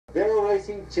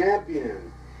racing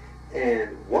champion.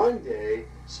 And one day,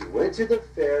 she went to the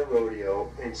fair rodeo,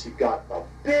 and she got a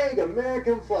big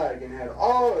American flag and had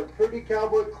all her pretty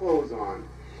cowboy clothes on.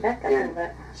 And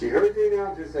she heard the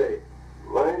announcer say,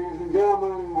 "Ladies and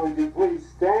gentlemen, would you please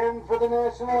stand for the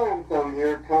national anthem?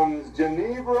 Here comes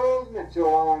Jeneve Rose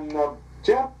Mitchell on the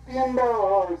champion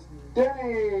barrel horse,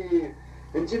 Denny."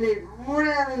 And Jeneve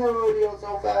ran in the rodeo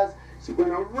so fast, she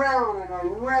went around and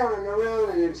around and around,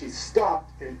 and then she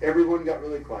stopped, and everyone got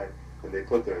really quiet. And they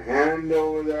put their hand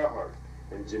over their heart,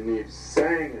 and Jeneve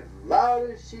sang as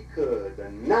loud as she could the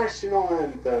national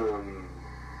anthem.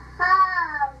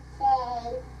 How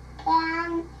say,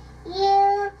 can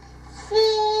you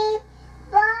see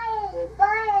by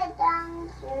down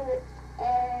through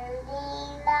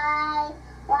early light,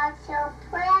 was so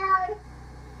proud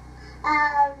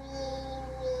of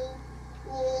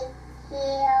we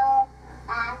hill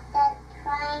at the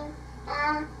train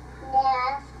and the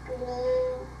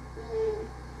screen.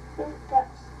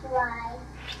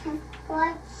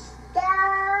 Put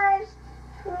stars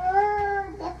through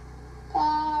the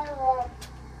terror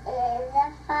is a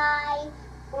fight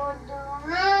for the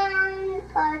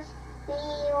ramparts we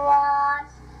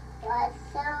watched was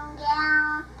so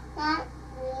down that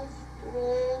we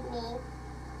screaming.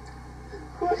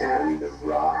 And the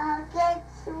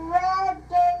rockets red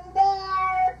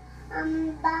there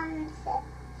and bombs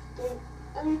stood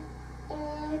in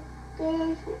air.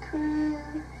 Through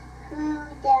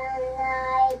the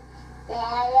night, there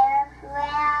are